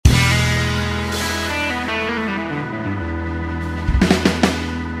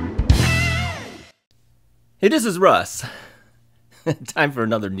Hey, this is Russ. Time for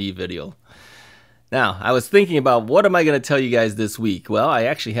another knee video. Now, I was thinking about what am I going to tell you guys this week? Well, I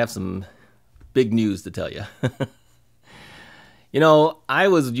actually have some big news to tell you. I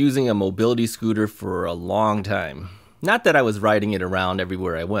was using a mobility scooter for a long time. Not that I was riding it around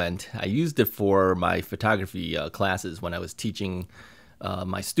everywhere I went. I used it for my photography classes when I was teaching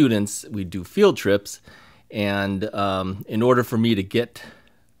my students. We'd do field trips, and in order for me to get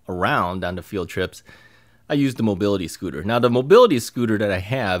around on the field trips, I used the mobility scooter. Now, the mobility scooter that I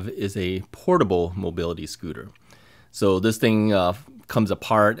have is a portable mobility scooter. So this thing comes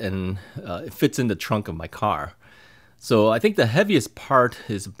apart and it fits in the trunk of my car. So I think the heaviest part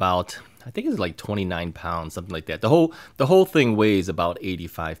is about, I think it's like 29 pounds, something like that. The whole thing weighs about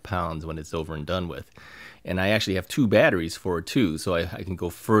 85 pounds when it's over and done with. And I actually have two batteries for it too, so I can go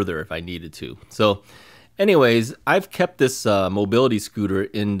further if I needed to. So anyways, I've kept this mobility scooter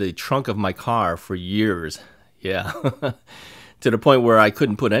in the trunk of my car for years. Yeah, to the point where I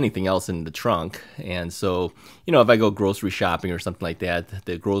couldn't put anything else in the trunk. And so, if I go grocery shopping or something like that,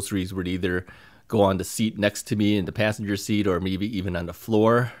 the groceries would either go on the seat next to me in the passenger seat, or maybe even on the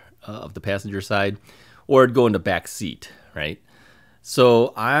floor of the passenger side, or it'd go in the back seat, right?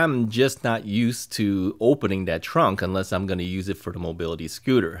 So I'm just not used to opening that trunk unless I'm going to use it for the mobility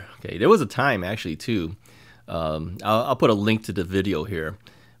scooter. Okay, there was a time actually too, I'll put a link to the video here,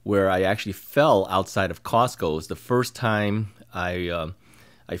 where I actually fell outside of Costco. It was the first time I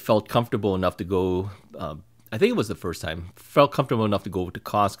felt comfortable enough to go, I think it was the first time, felt comfortable enough to go to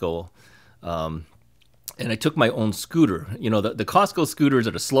Costco, and I took my own scooter. The Costco scooters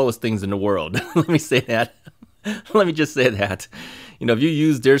are the slowest things in the world. Let me say that. Let me just say that. If you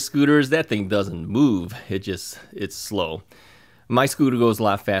use their scooters, that thing doesn't move. It's slow. My scooter goes a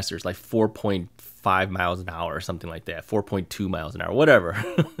lot faster. It's like 4.5 miles an hour or something like that. 4.2 miles an hour, whatever.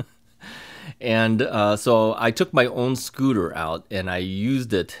 And so I took my own scooter out and I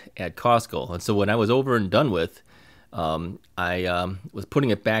used it at Costco. And so when I was over and done with, I was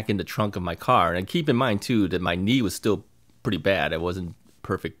putting it back in the trunk of my car. And keep in mind too that my knee was still pretty bad. It wasn't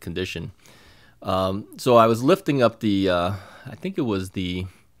perfect condition. So I was lifting up the, I think it was the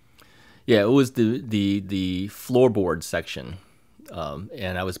floorboard section,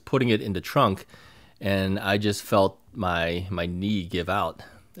 and I was putting it in the trunk, and I just felt my knee give out.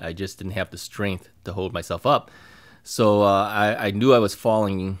 I just didn't have the strength to hold myself up. So I knew I was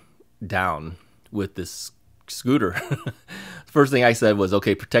falling down with this scooter. First thing I said was,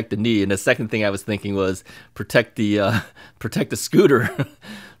 okay, protect the knee. And the second thing I was thinking was protect the scooter.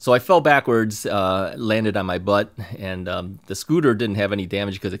 So I fell backwards, landed on my butt, and the scooter didn't have any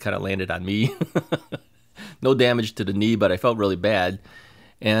damage because it kind of landed on me. No damage to the knee, but I felt really bad.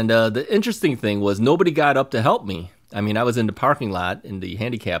 And the interesting thing was nobody got up to help me. I mean, I was in the parking lot, in the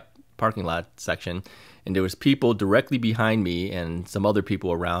handicap parking lot section, and there was people directly behind me and some other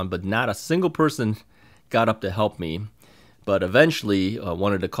people around, but not a single person got up to help me. But eventually,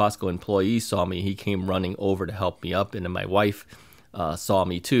 one of the Costco employees saw me. He came running over to help me up, and then my wife saw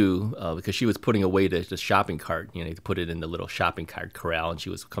me too, because she was putting away the shopping cart. To put it in the little shopping cart corral, and she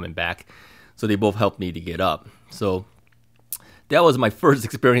was coming back. So they both helped me to get up. So that was my first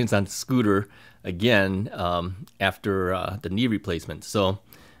experience on the scooter again after the knee replacement. So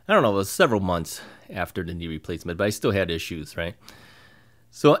I don't know, it was several months after the knee replacement, but I still had issues, right?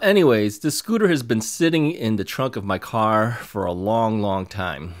 So anyways, the scooter has been sitting in the trunk of my car for a long, long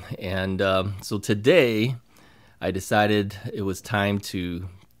time. And so today I decided it was time to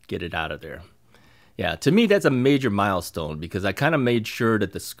get it out of there. Yeah, to me, that's a major milestone because I kind of made sure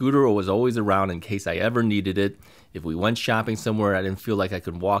that the scooter was always around in case I ever needed it. If we went shopping somewhere, I didn't feel like I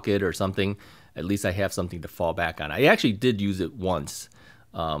could walk it or something, at least I have something to fall back on. I actually did use it once.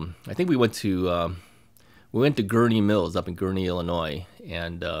 I think we went to Gurnee Mills up in Gurnee, Illinois,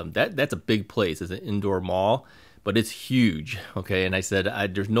 and that's a big place. It's an indoor mall, but it's huge, okay? And I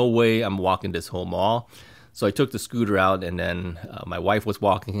said, there's no way I'm walking this whole mall. So I took the scooter out, and then my wife was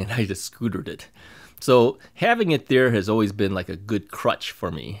walking, and I just scootered it. So having it there has always been like a good crutch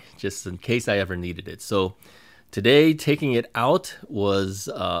for me, just in case I ever needed it. So today, taking it out was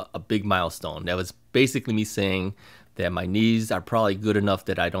a big milestone. That was basically me saying that my knees are probably good enough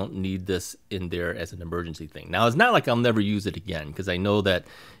that I don't need this in there as an emergency thing. Now, it's not like I'll never use it again, because I know that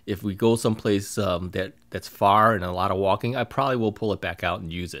if we go someplace that's far and a lot of walking, I probably will pull it back out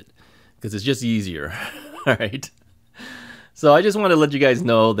and use it, because it's just easier, all right? So I just want to let you guys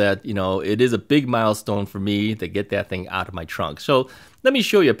know that, it is a big milestone for me to get that thing out of my trunk. So let me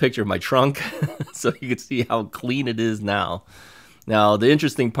show you a picture of my trunk so you can see how clean it is now. Now, the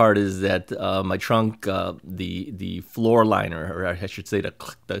interesting part is that my trunk, the floor liner, or I should say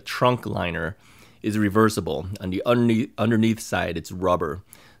the trunk liner, is reversible. On the underneath side, it's rubber.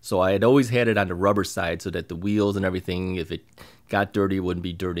 So I had always had it on the rubber side so that the wheels and everything, if it got dirty, it wouldn't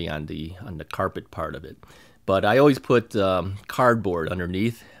be dirty on the carpet part of it. But I always put cardboard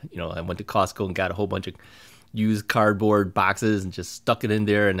underneath. You know, I went to Costco and got a whole bunch of used cardboard boxes and just stuck it in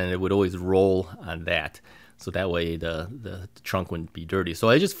there, and then it would always roll on that. So that way the trunk wouldn't be dirty. So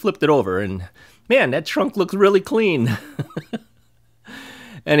I just flipped it over, and man, that trunk looks really clean.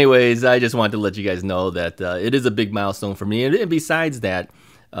 Anyways, I just wanted to let you guys know that it is a big milestone for me. And besides that,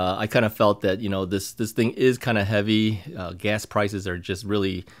 I kind of felt that, you know, this thing is kind of heavy. Gas prices are just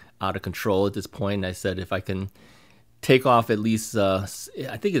really out of control at this point. And I said if I can take off at least, I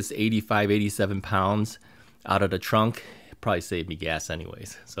think it's 85, 87 pounds out of the trunk, it probably save me gas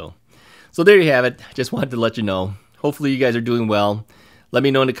anyways. So there you have it. Just wanted to let you know. Hopefully you guys are doing well. Let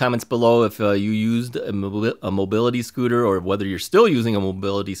me know in the comments below if you used a mobility scooter, or whether you're still using a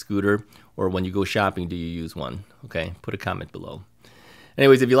mobility scooter, or when you go shopping, do you use one? Okay, put a comment below.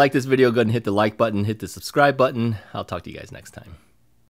 Anyways, if you like this video, go ahead and hit the like button, hit the subscribe button. I'll talk to you guys next time.